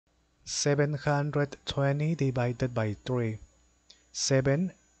720 divided by 3.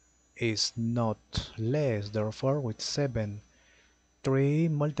 7 is not less, therefore with 7. 3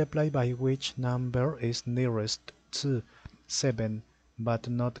 multiplied by which number is nearest to 7 but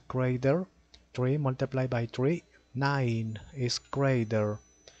not greater? 3 multiplied by 3, 9 is greater.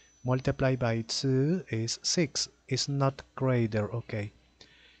 Multiplied by 2 is 6, is not greater. Okay.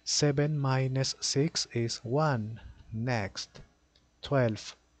 7 minus 6 is 1. Next.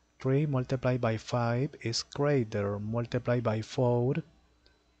 12. 3 multiplied by 5 is greater. Multiplied by 4,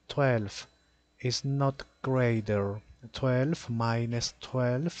 12 is not greater. 12 minus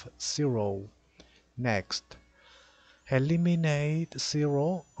 12, 0. Next. Eliminate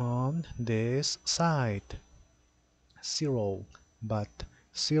 0 on this side. 0. But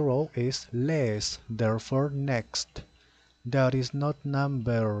 0 is less, therefore next. There is not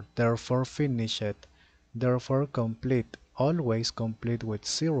number, therefore finish it. Therefore complete, always complete with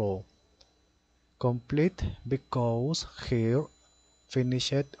 0. Complete because here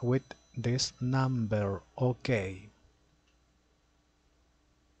finish it with this number. Okay.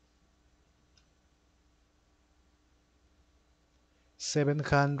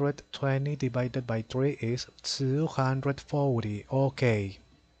 $720 divided by 3 is 240. Okay.